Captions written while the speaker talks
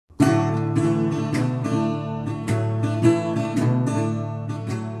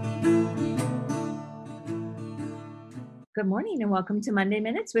Good morning and welcome to Monday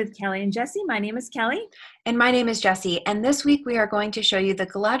Minutes with Kelly and Jesse. My name is Kelly. And my name is Jessie, and this week we are going to show you the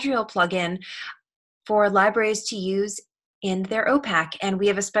Galadriel plugin for libraries to use in their OPAC. And we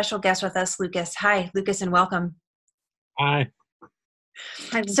have a special guest with us, Lucas. Hi, Lucas, and welcome. Hi.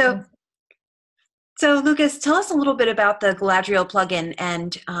 Hi, So Lucas, tell us a little bit about the Galadriel plugin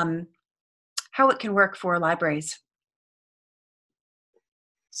and how it can work for libraries.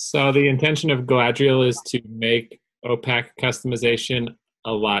 So the intention of Galadriel is to make OPAC customization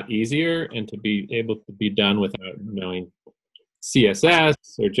a lot easier and to be able to be done without knowing CSS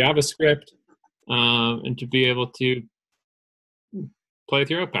or JavaScript, and to be able to play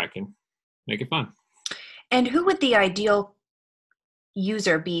with your OPAC and make it fun. And who would the ideal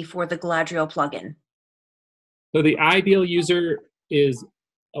user be for the Galadriel plugin? So the ideal user is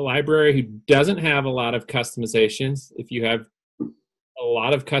a library who doesn't have a lot of customizations. If you have a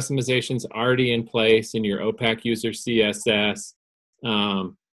lot of customizations already in place in your OPAC user CSS,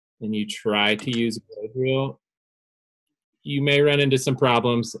 and you try to use Galadriel, you may run into some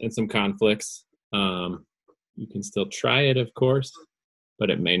problems and some conflicts. You can still try it, of course, but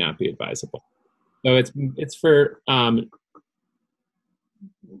it may not be advisable. So it's for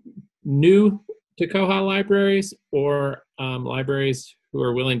new to Koha libraries or libraries who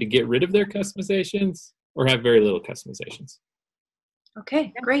are willing to get rid of their customizations or have very little customizations.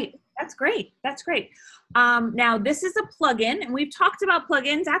 Okay, great. That's great. That's great. Now, this is a plugin, and we've talked about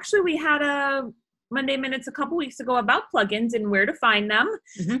plugins. Actually, we had a Monday Minutes a couple weeks ago about plugins and where to find them.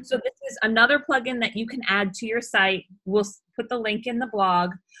 Mm-hmm. So this is another plugin that you can add to your site. We'll put the link in the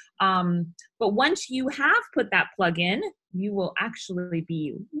blog. But once you have put that plugin, you will actually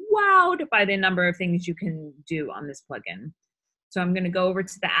be wowed by the number of things you can do on this plugin. So I'm going to go over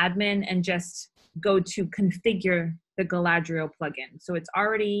to the admin and just go to configure the Galadriel plugin. So it's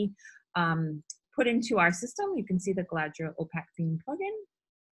already put into our system. You can see the Galadriel OPAC theme plugin.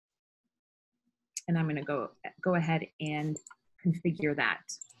 And I'm going to go ahead and configure that.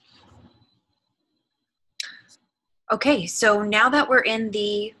 Okay, so now that we're in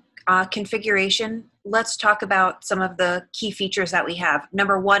the configuration, let's talk about some of the key features that we have.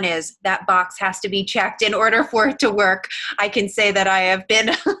 Number one is that box has to be checked in order for it to work. I can say that I have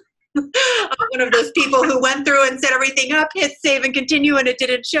been one of those people who went through and set everything up, hit save and continue, and it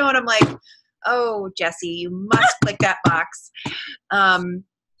didn't show. And I'm like, oh, Jesse, you must click that box.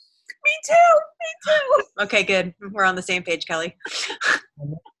 Me too. Okay, good. We're on the same page, Kelly.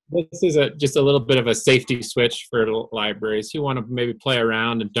 This is just a little bit of a safety switch for libraries who want to maybe play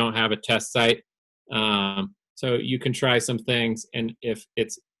around and don't have a test site. So you can try some things, and if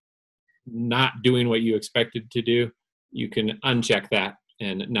it's not doing what you expected to do, you can uncheck that,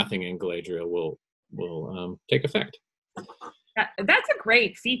 and nothing in Galadriel will take effect. That's a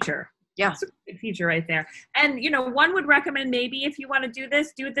great feature. Yeah, that's a good feature right there. And one would recommend maybe if you want to do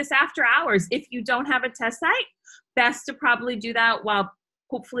this after hours. If you don't have a test site, best to probably do that while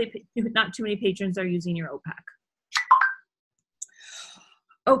hopefully not too many patrons are using your OPAC.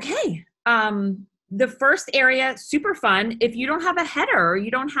 Okay. The first area, super fun. If you don't have a header,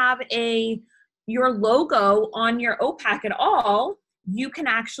 you don't have your logo on your OPAC at all, you can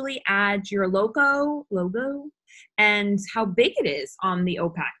actually add your logo, and how big it is on the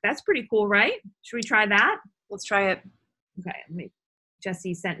OPAC. That's pretty cool, right? Should we try that? Let's try it. Okay.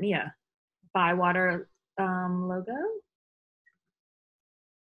 Jesse sent me a Bywater logo.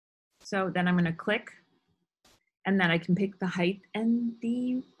 So then I'm going to click, and then I can pick the height and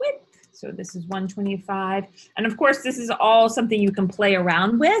the width. So this is 125. And of course, this is all something you can play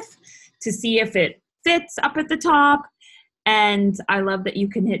around with to see if it fits up at the top. And I love that you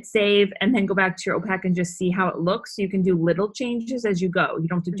can hit save and then go back to your OPAC and just see how it looks. So you can do little changes as you go. You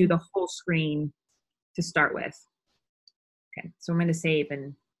don't have to do the whole screen to start with. Okay, so I'm going to save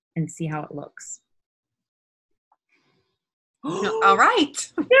and see how it looks. All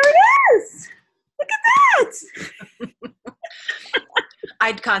right. There it is. Look at that.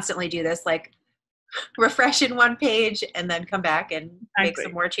 I'd constantly do this, like refresh in one page and then come back and make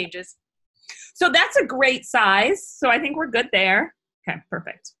some more changes. So that's a great size. So I think we're good there. Okay,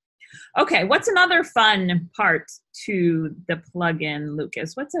 perfect. Okay, what's another fun part to the plugin,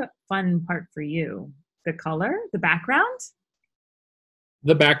 Lucas? What's a fun part for you? The color, the background?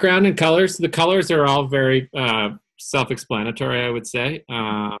 The background and colors. The colors are all very self-explanatory, I would say.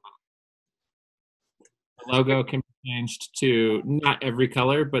 The logo can be changed to not every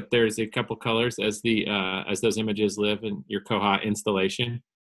color, but there's a couple colors as those images live in your Koha installation.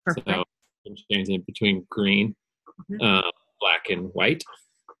 Perfect. So you can change it between green, black, and white.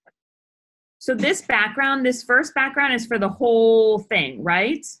 So this first background is for the whole thing,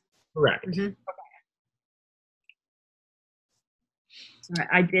 right? Correct. Okay. All right,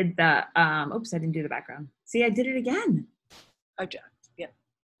 I did the, oops, I didn't do the background. See, I did it again. Oh, yeah.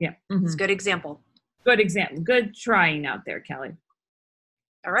 Yeah. It's a good example. Good example. Good trying out there, Kelly.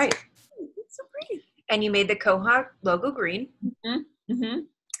 All right. It's so pretty. And you made the Koha logo green. Mm-hmm. Mm-hmm.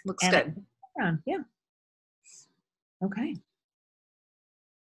 Looks good. Yeah. Okay.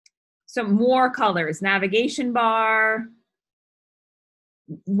 So more colors, navigation bar,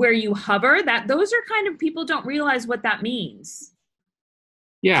 where you hover, those are kind of, people don't realize what that means.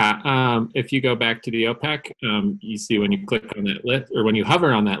 Yeah, if you go back to the OPAC, you see when you click on that list, or when you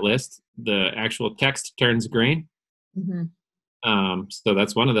hover on that list, the actual text turns green. Mm-hmm. So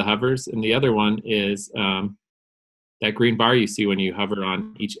that's one of the hovers. And the other one is that green bar you see when you hover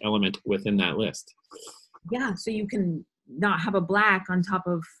on each element within that list. Yeah, so you can not have a black on top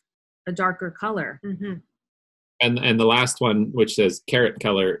of a darker color. Mm-hmm. And the last one, which says carrot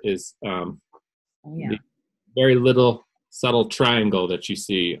color, is Oh, yeah. the very little subtle triangle that you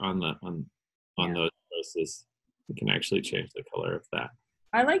see on those places. You can actually change the color of that.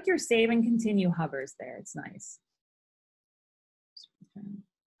 I like your save and continue hovers there. It's nice.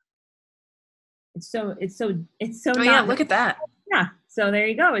 It's so Oh, yeah, look at that. Yeah, so there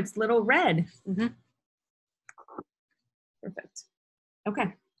you go. It's little red. Mm-hmm. Perfect.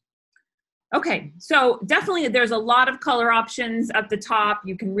 Okay, so definitely there's a lot of color options at the top.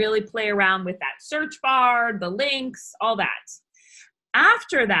 You can really play around with that search bar, the links, all that.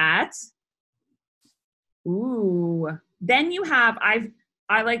 After that, then you have,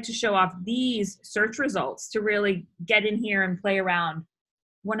 I like to show off these search results to really get in here and play around.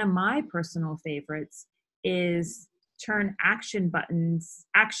 One of my personal favorites is turn action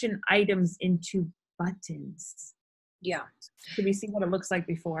items into buttons. Yeah. Did we see what it looks like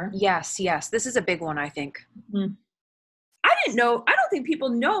before? Yes. This is a big one, I think. Mm-hmm. I don't think people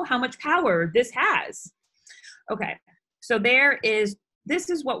know how much power this has. Okay, so this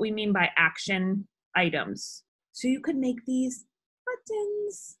is what we mean by action items. So you could make these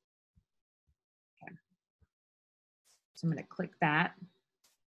buttons. Okay. So I'm going to click that.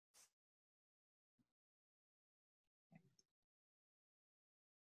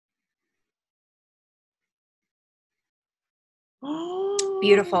 Oh,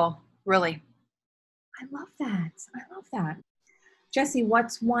 beautiful. Really. I love that. Jesse,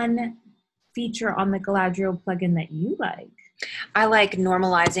 what's one feature on the Galadriel plugin that you like? I like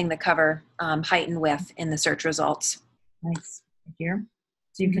normalizing the cover height and width in the search results. Nice. Here.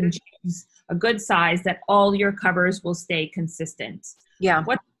 So you can choose a good size that all your covers will stay consistent. Yeah.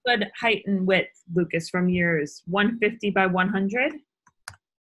 What's good height and width, Lucas, from yours? 150 by 100?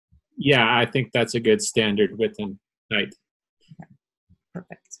 Yeah, I think that's a good standard width and height. Okay.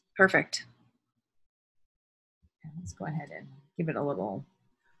 Perfect. Okay, let's go ahead and give it a little.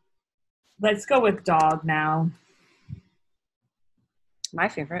 Let's go with dog now. My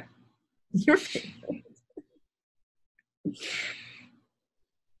favorite. Your favorite.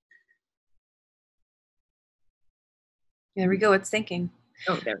 There we go. It's thinking.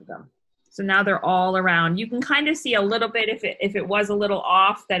 Oh, there we go. So now they're all around. You can kind of see a little bit if it was a little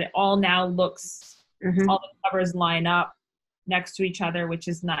off, that it all now looks, all the covers line up next to each other, which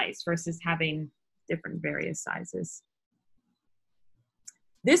is nice versus having different various sizes.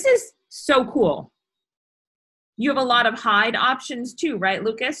 This is so cool. You have a lot of hide options too, right,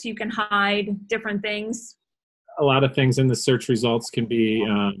 Lucas? You can hide different things. A lot of things in the search results can be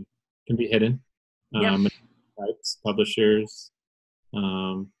hidden. Types, publishers.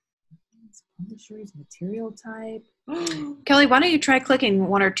 Publishers, material type. Kelly, why don't you try clicking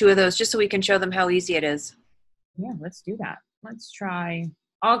one or two of those just so we can show them how easy it is? Yeah, let's do that. Let's try.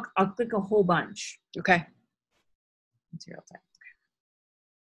 I'll click a whole bunch. Okay. Material type.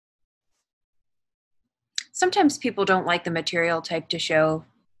 Sometimes people don't like the material type to show.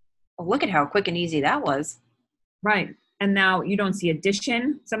 Oh, look at how quick and easy that was. Right. And now you don't see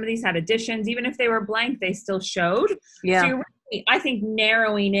addition. Some of these had additions. Even if they were blank, they still showed. Yeah. So you're really, I think,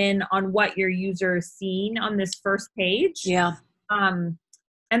 narrowing in on what your user is seeing on this first page. Yeah.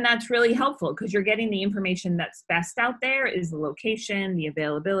 And that's really helpful because you're getting the information that's best out there is the location, the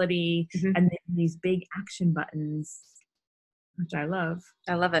availability, and then these big action buttons, which I love.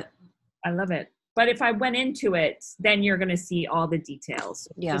 I love it. But if I went into it, then you're going to see all the details.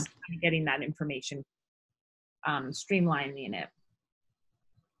 Yeah. Just kind of getting that information, streamlining it.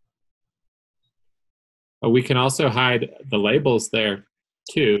 We can also hide the labels there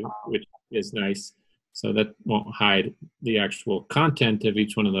too, which is nice. So that won't hide the actual content of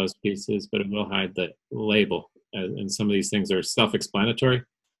each one of those pieces, but it will hide the label. And some of these things are self-explanatory.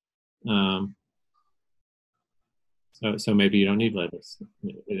 So maybe you don't need labels.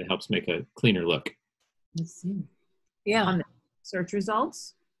 It helps make a cleaner look. Let's see. Yeah. search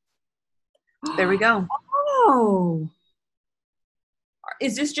results. There we go. Oh,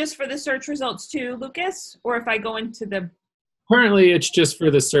 is this just for the search results too, Lucas? Or if I go into the... Currently, it's just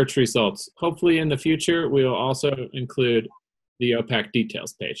for the search results. Hopefully, in the future, we will also include the OPAC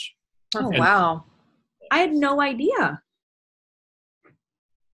details page. Oh, And- wow. I had no idea.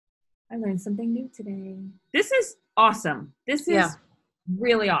 I learned something new today. This is awesome. This is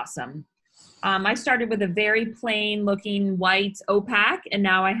really awesome. I started with a very plain looking white OPAC, and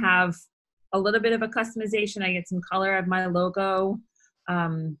now I have a little bit of a customization. I get some color of my logo,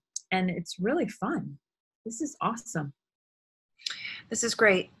 and it's really fun. This is awesome. This is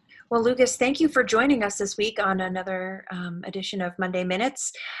great. Well, Lucas, thank you for joining us this week on another edition of Monday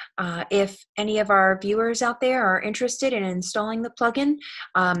Minutes. If any of our viewers out there are interested in installing the plugin,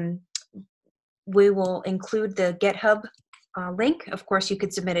 we will include the GitHub link. Of course, you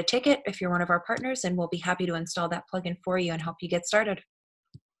could submit a ticket if you're one of our partners, and we'll be happy to install that plugin for you and help you get started.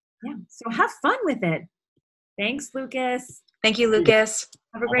 Yeah, so have fun with it. Thanks, Lucas. Thank you, Lucas.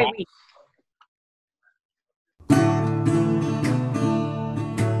 Have a great week.